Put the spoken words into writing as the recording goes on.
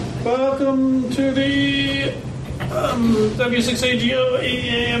Welcome to the W6AGO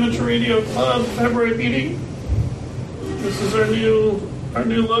AEA Amateur Radio Club February meeting. This is our new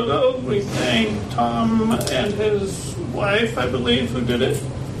logo. We thank Tom and his wife, I believe, who did it.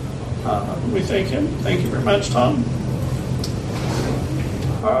 We thank him. Thank you very much, Tom.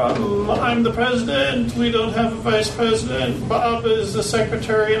 I'm the president. We don't have a vice president. Bob is the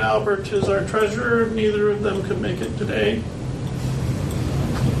secretary and Albert is our treasurer. Neither of them could make it today.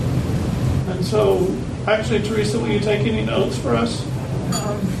 And so, actually, Teresa, will you take any notes for us?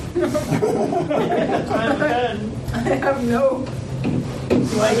 I have no.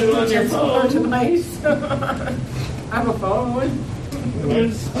 Do I do it on your phone? Device. I have a phone.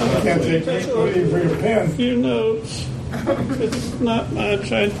 I can't take it. Bring a pen. A few notes. It's not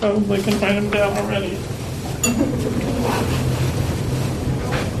much. I probably can write them down already.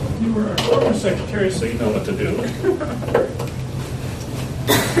 You were our former secretary, so you know what to do.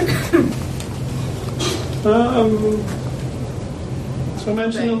 So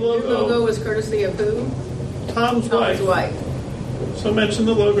mention the logo. Your logo was courtesy of who? Tom's wife. So mention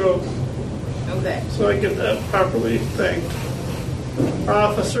the logo. Okay. So I get that properly thanked. Our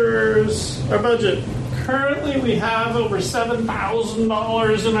officers, our budget. Currently we have over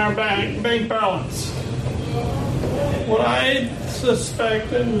 $7,000 in our bank balance. What I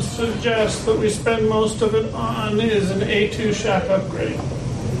suspect and suggest that we spend most of it on is an A2 shack upgrade.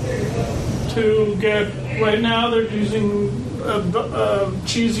 To get, right now they're using a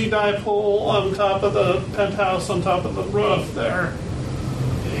cheesy dipole on top of the penthouse, on top of the roof there.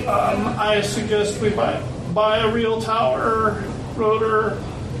 I suggest we buy a real tower, rotor,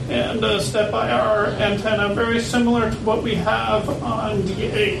 and a step-IR antenna, very similar to what we have on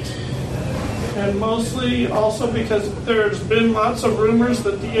D8. And mostly also because there's been lots of rumors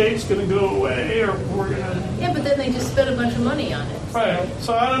that D8's going to go away, or we're going to... Yeah, but then they just spent a bunch of money on it. So. Right,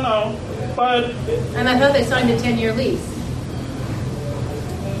 so I don't know, but... And I thought they signed a 10-year lease.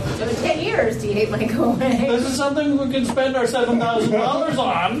 So in 10 years, D8 might go away. This is something we can spend our $7,000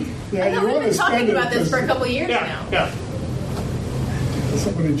 on. Yeah, I know we've been talking about this for a couple of years now. Yeah.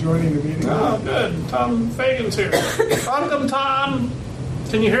 Somebody joining the meeting. Oh, good. Tom Fagan's here. Welcome, Tom.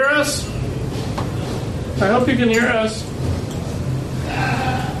 Can you hear us? I hope you can hear us.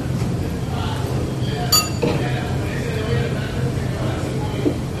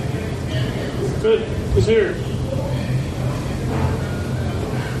 Good. He's here.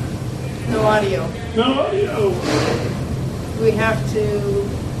 No audio. No audio. We have to...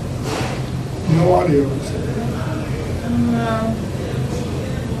 No audio. No.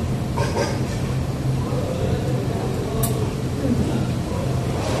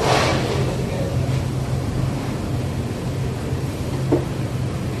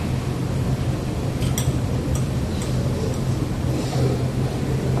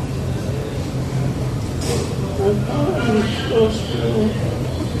 I'm supposed to...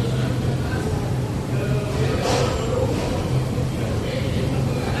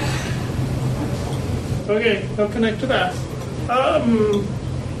 Okay, I'll connect to that.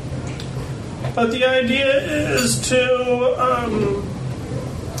 But the idea is to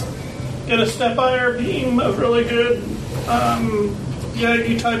get a step-IR beam of really good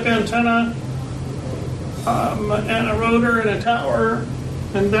Yagi-type antenna and a rotor and a tower.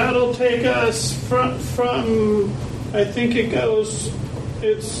 And that'll take us from I think it's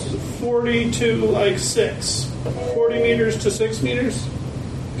 40 to like 6. 40 meters to 6 meters.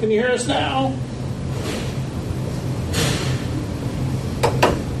 Can you hear us now?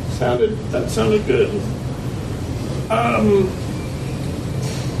 That sounded good.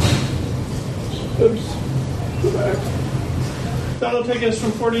 Oops. Go back. That'll take us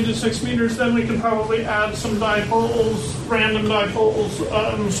from 40 to 6 meters. Then we can probably add some dipoles, random dipoles,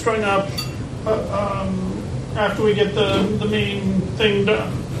 strung up after we get the main thing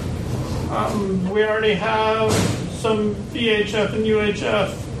done. We already have some VHF and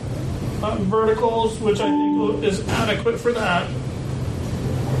UHF verticals, which I think is adequate for that.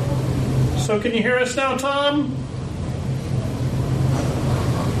 So can you hear us now, Tom?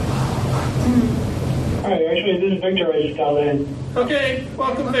 Hi, actually, this is Victor. I just called in. Okay,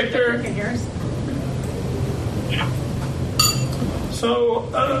 welcome, Victor. Can you hear us? So,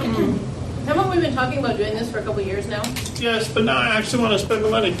 Haven't we been talking about doing this for a couple of years now? yes, but now I actually want to spend the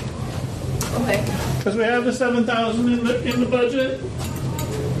money Okay. because we have the $7,000 in the budget.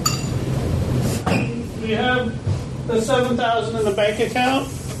 We have the $7,000 in the bank account,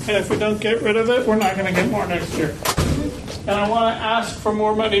 and if we don't get rid of it, we're not going to get more next year. And I want to ask for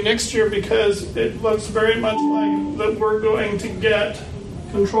more money next year because it looks very much like that we're going to get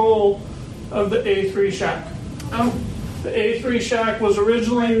control of the A3 shack. Oh. The A3 shack was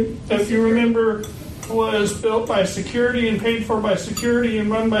originally, if you remember, was built by security and paid for by security and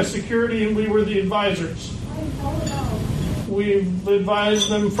run by security, and we were the advisors. We've advised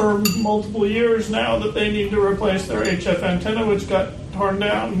them for multiple years now that they need to replace their HF antenna, which got torn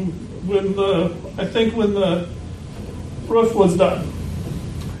down when the roof was done.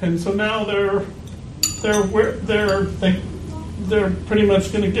 And so now they're pretty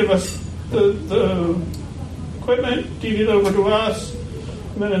much going to give us the equipment, deed it over to us,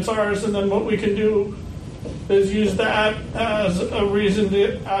 and then it's ours. And then what we can do is use that as a reason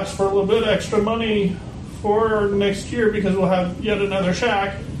to ask for a little bit extra money for next year, because we'll have yet another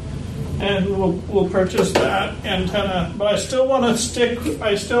shack, and we'll purchase that antenna. But I still want to stick.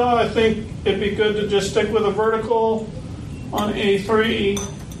 I think it'd be good to just stick with a vertical on A3,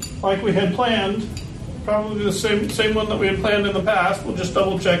 like we had planned. Probably the same one that we had planned in the past. We'll just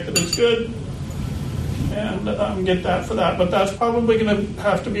double check that it's good and get that for that. But that's probably going to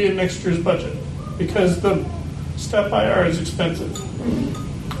have to be in next year's budget, because the step IR is expensive.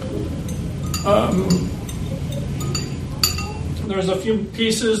 There's a few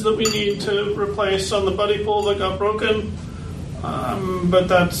pieces that we need to replace on the buddy pole that got broken, but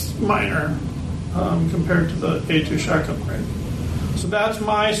that's minor compared to the A2 shack upgrade. So that's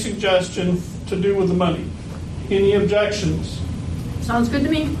my suggestion to do with the money. Any objections? Sounds good to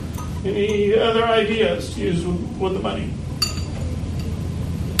me. Any other ideas to use with the money?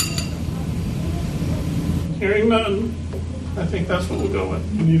 Hearing none, I think that's what we'll go with.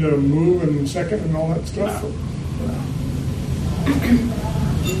 You need a move and second and all that stuff?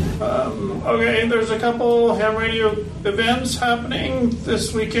 Okay, there's a couple ham radio events happening.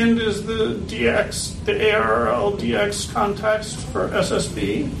 This weekend is the ARRL DX context for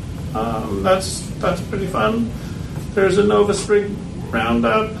SSB. That's pretty fun. There's a Nova Spring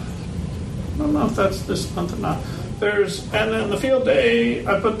Roundup. I don't know if that's this month or not. And then the field day,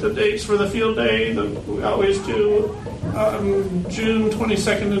 I put the dates for the field day that we always do, June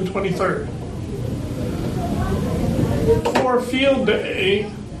 22nd and 23rd. For field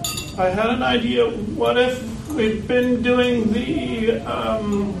day, I had an idea. What if we've been doing the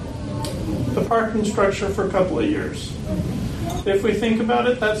parking structure for a couple of years? If we think about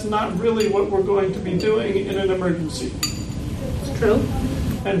it, that's not really what we're going to be doing in an emergency. True.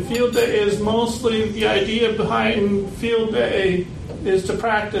 And field day is mostly, the idea behind field day is to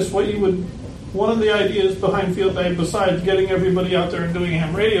practice what you would, one of the ideas behind field day, besides getting everybody out there and doing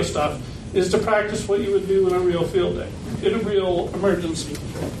ham radio stuff, is to practice what you would do in a real field day, in a real emergency.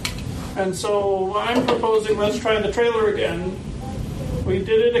 And so I'm proposing, let's try the trailer again. We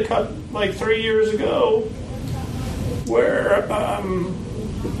did it 3 years ago, where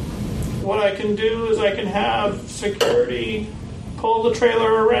what I can do is I can have security pull the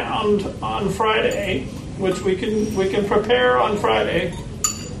trailer around on Friday, which we can prepare on Friday.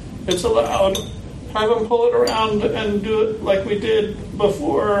 It's allowed. Have them pull it around and do it like we did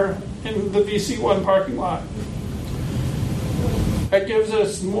before in the VC1 parking lot. That gives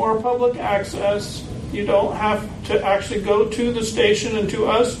us more public access. You don't have to actually go to the station and to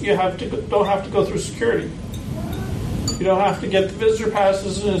us. You don't have to go through security. You don't have to get the visitor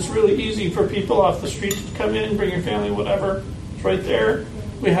passes, and it's really easy for people off the street to come in, bring your family, whatever. It's right there.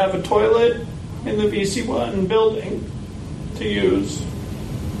 We have a toilet in the VC1 building to use.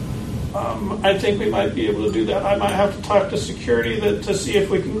 I think we might be able to do that. I might have to talk to security to see if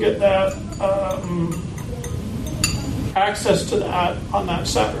we can get that access to that on that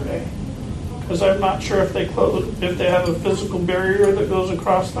Saturday, because I'm not sure if they have a physical barrier that goes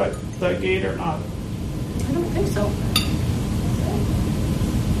across that gate or not. I don't think so.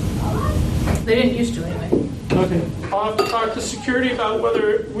 They didn't used to anyway. Okay. I'll have to talk to security about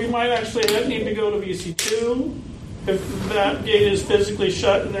whether we might actually need to go to VC2 if that gate is physically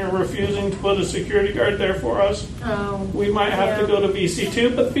shut and they're refusing to put a security guard there for us. We might have to go to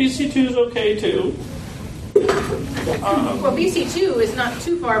VC2, but VC2 is okay too. Well, VC2 is not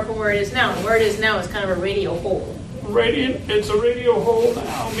too far from where it is now. Where it is now is kind of a radio hole. It's a radio hole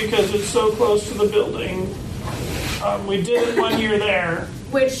now because it's so close to the building. We did it 1 year there.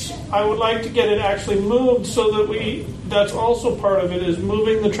 Which I would like to get it actually moved so that that's also part of it, is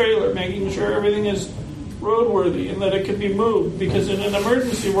moving the trailer, making sure everything is roadworthy and that it can be moved, because in an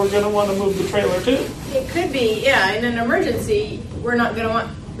emergency we're going to want to move the trailer too. It could be, in an emergency we're not going to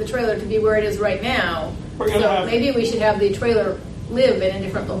want the trailer to be where it is right now. Maybe we should have the trailer live in a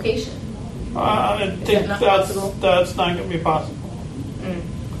different location. I think that's not going to be possible.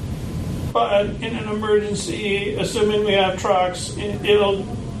 But in an emergency, assuming we have trucks,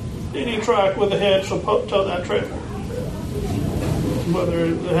 any truck with a hitch will tow that trailer, whether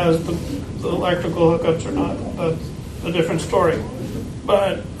it has the electrical hookups or not. a different story.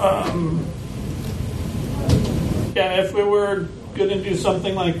 But yeah, if we were going to do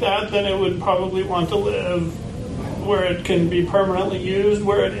something like that, then it would probably want to live where it can be permanently used.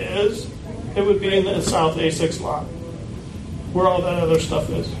 Where it is, it would be in the South A6 lot, where all that other stuff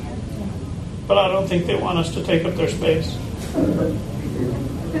is. But I don't think they want us to take up their space.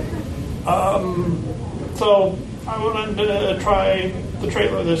 So I wanted to try the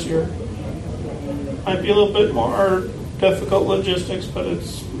trailer this year. Might be a little bit more difficult logistics, but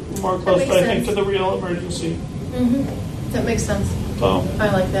it's more close, I think, to the real emergency. Mm-hmm. That makes sense. So I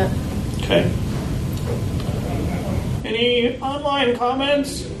like that. Okay. Any online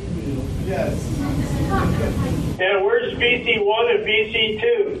comments? Yes. Yeah, where's VC1 and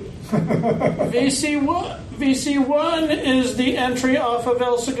VC2? VC1 is the entry off of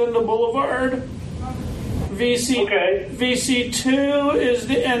El Segundo Boulevard. VC2 is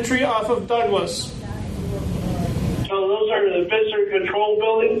the entry off of Douglas. So those are the visitor control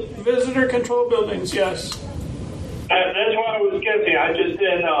buildings? Visitor control buildings, yes. That's what I was guessing. I just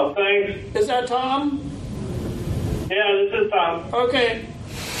didn't know. Thanks. Is that Tom? Yeah, this is Tom. Okay.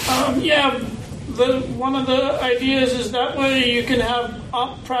 Yeah, one of the ideas is that way you can have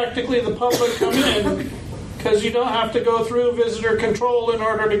practically the public come in, because you don't have to go through visitor control in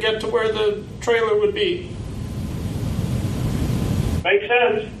order to get to where the trailer would be. Makes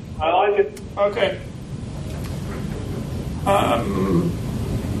sense. I like it. Okay. All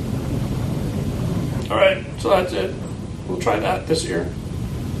right, so that's it. We'll try that this year.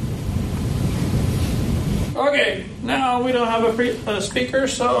 Okay, now we don't have a speaker,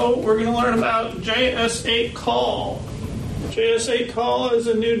 so we're going to learn about JS8 Call. JS8 Call is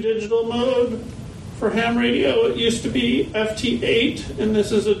a new digital mode for ham radio. It used to be FT8, and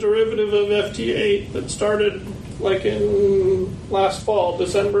this is a derivative of FT8 that started like in last fall,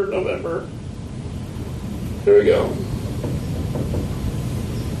 December, November. Here we go.